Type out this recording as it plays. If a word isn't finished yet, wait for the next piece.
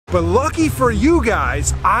But lucky for you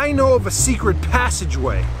guys, I know of a secret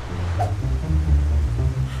passageway.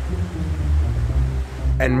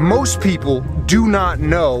 And most people do not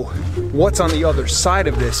know what's on the other side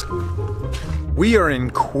of this. We are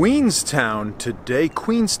in Queenstown today.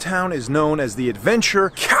 Queenstown is known as the adventure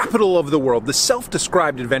capital of the world, the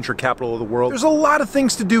self-described adventure capital of the world. There's a lot of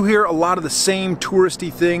things to do here, a lot of the same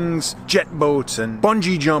touristy things, jet boats and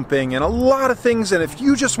bungee jumping and a lot of things, and if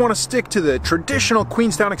you just want to stick to the traditional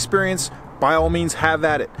Queenstown experience, by all means have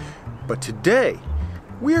at it. But today,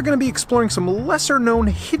 we are going to be exploring some lesser known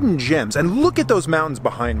hidden gems, and look at those mountains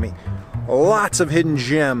behind me. Lots of hidden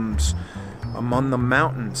gems among the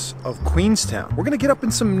mountains of Queenstown. We're going to get up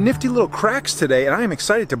in some nifty little cracks today, and I am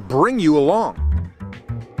excited to bring you along.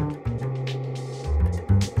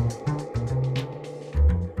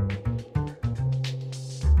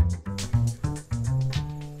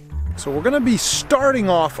 So we're going to be starting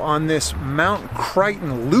off on this Mount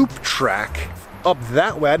Crichton loop track up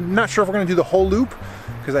that way. I'm not sure if we're going to do the whole loop,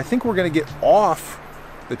 because I think we're going to get off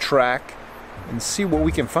the track and see what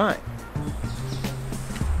we can find.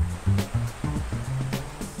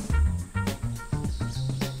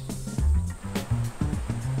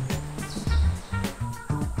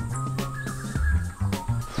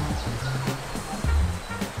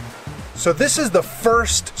 So this is the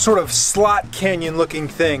first sort of slot canyon looking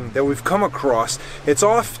thing that we've come across. It's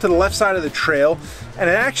off to the left side of the trail, and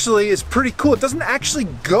it actually is pretty cool. It doesn't actually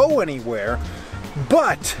go anywhere,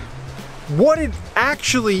 but what it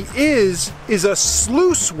actually is a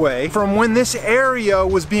sluice way from when this area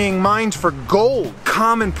was being mined for gold.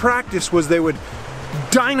 Common practice was they would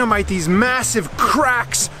dynamite these massive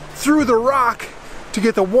cracks through the rock to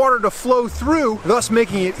get the water to flow through, thus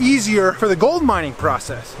making it easier for the gold mining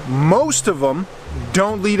process. Most of them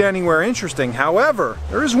don't lead anywhere interesting. However,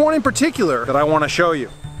 there is one in particular that I want to show you.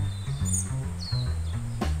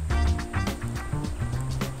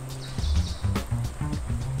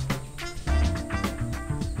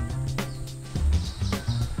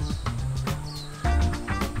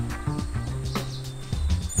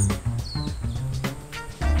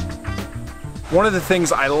 One of the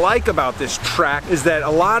things I like about this track is that a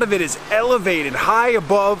lot of it is elevated high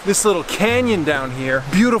above this little canyon down here.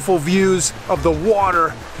 Beautiful views of the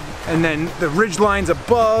water, and then the ridge lines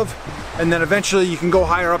above, and then eventually you can go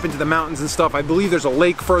higher up into the mountains and stuff. I believe there's a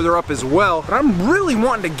lake further up as well. But I'm really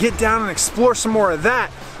wanting to get down and explore some more of that.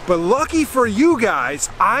 But lucky for you guys,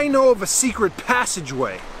 I know of a secret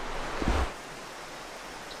passageway.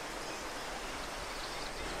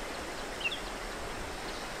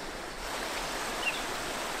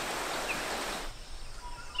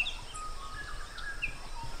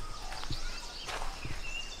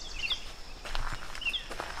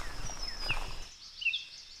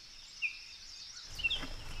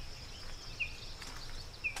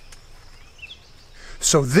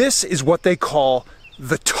 So this is what they call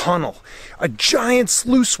the tunnel, a giant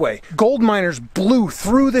sluiceway. Gold miners blew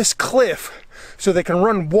through this cliff so they can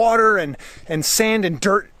run water and sand and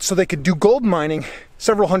dirt so they could do gold mining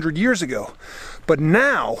several hundred years ago. But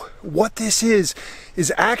now what this is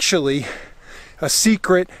actually a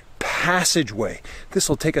secret passageway. This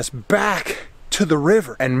will take us back to the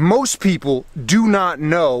river. And most people do not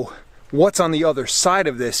know what's on the other side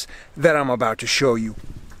of this that I'm about to show you.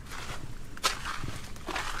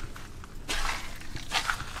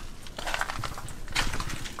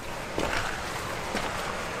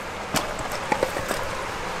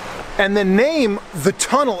 And the name, the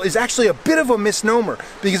tunnel, is actually a bit of a misnomer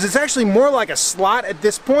because it's actually more like a slot at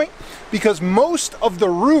this point, because most of the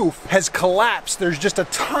roof has collapsed. There's just a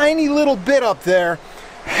tiny little bit up there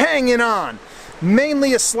hanging on.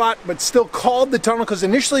 Mainly a slot, but still called the tunnel because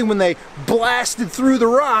initially when they blasted through the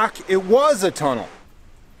rock, it was a tunnel.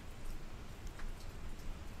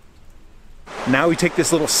 Now we take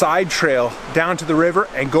this little side trail down to the river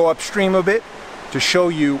and go upstream a bit to show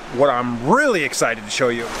you what I'm really excited to show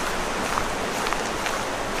you.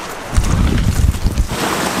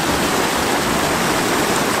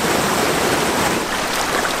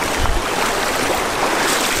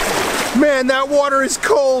 Man, that water is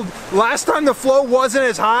cold. Last time the flow wasn't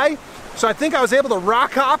as high, so I think I was able to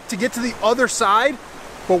rock hop to get to the other side,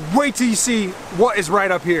 but wait till you see what is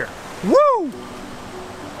right up here. Woo!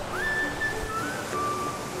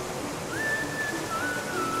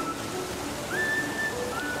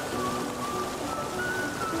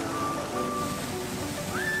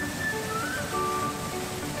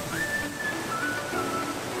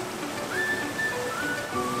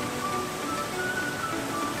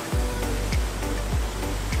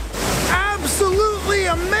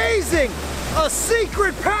 Amazing! A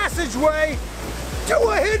secret passageway to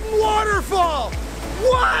a hidden waterfall!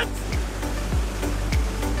 What?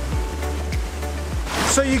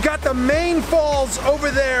 So you got the main falls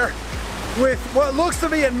over there with what looks to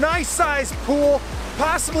be a nice sized pool,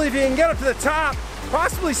 possibly if you can get up to the top,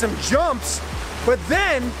 possibly some jumps, but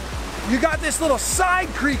then you got this little side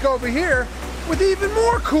creek over here with even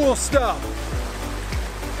more cool stuff.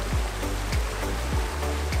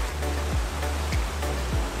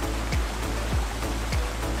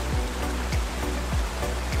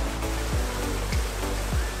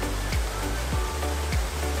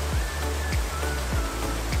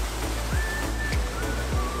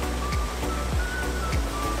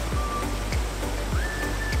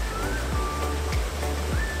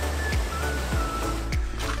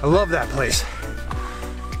 I love that place.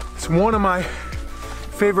 It's one of my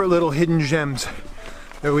favorite little hidden gems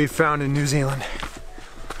that we've found in New Zealand.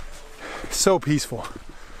 So peaceful.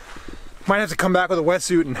 Might have to come back with a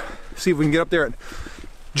wetsuit and see if we can get up there and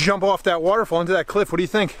jump off that waterfall into that cliff. What do you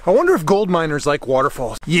think? I wonder if gold miners like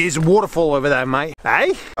waterfalls. Yeah, there's a waterfall over there, mate.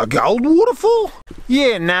 Hey? A gold waterfall?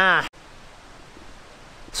 Yeah, nah.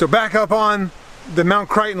 So back up on the Mount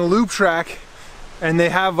Crichton loop track, and they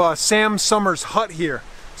have Sam Summers' hut here.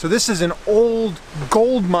 So this is an old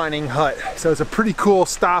gold mining hut. So it's a pretty cool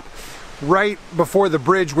stop right before the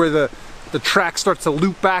bridge where the track starts to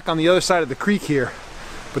loop back on the other side of the creek here.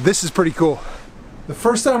 But this is pretty cool. The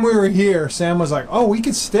first time we were here, Sam was like, oh, we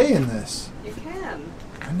could stay in this. You can.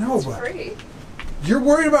 I know, it's but free. You're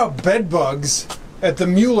worried about bed bugs at the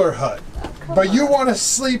Mueller hut. Oh, but you want to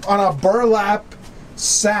sleep on a burlap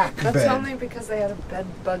sack bed. That's only because they had a bed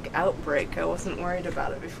bug outbreak. I wasn't worried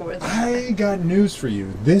about it before that. I got news for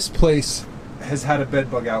you. This place has had a bed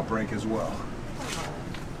bug outbreak as well.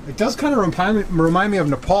 It does kind of remind me of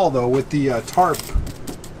Nepal though, with the tarp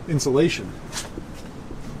insulation.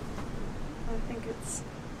 I think it's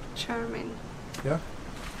charming. Yeah?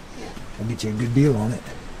 Yeah. I'll get you a good deal on it.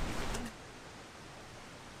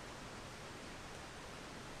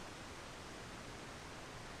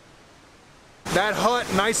 That hut,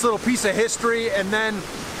 nice little piece of history, and then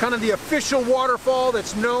kind of the official waterfall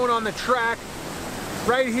that's known on the track.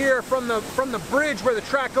 Right here from the bridge where the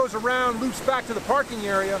track goes around, loops back to the parking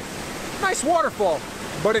area. Nice waterfall,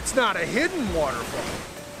 but it's not a hidden waterfall.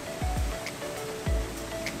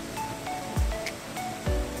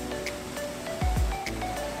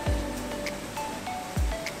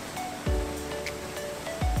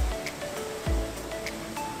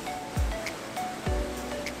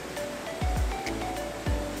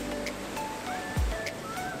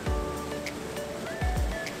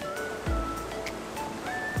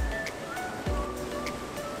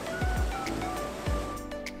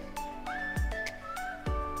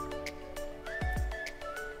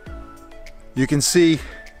 You can see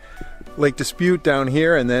Lake Dispute down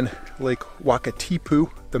here, and then Lake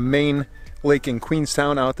Wakatipu, the main lake in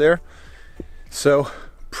Queenstown out there. So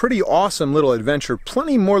pretty awesome little adventure.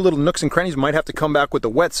 Plenty more little nooks and crannies. Might have to come back with the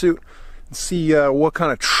wetsuit and see what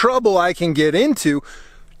kind of trouble I can get into.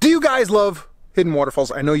 Do you guys love hidden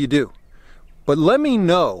waterfalls? I know you do. But let me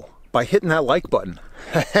know by hitting that like button.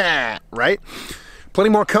 Right? Plenty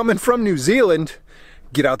more coming from New Zealand.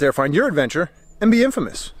 Get out there, find your adventure, and be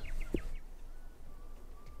infamous.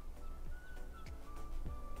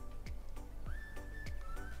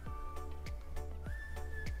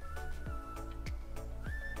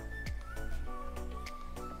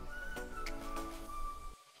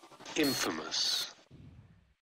 Infamous.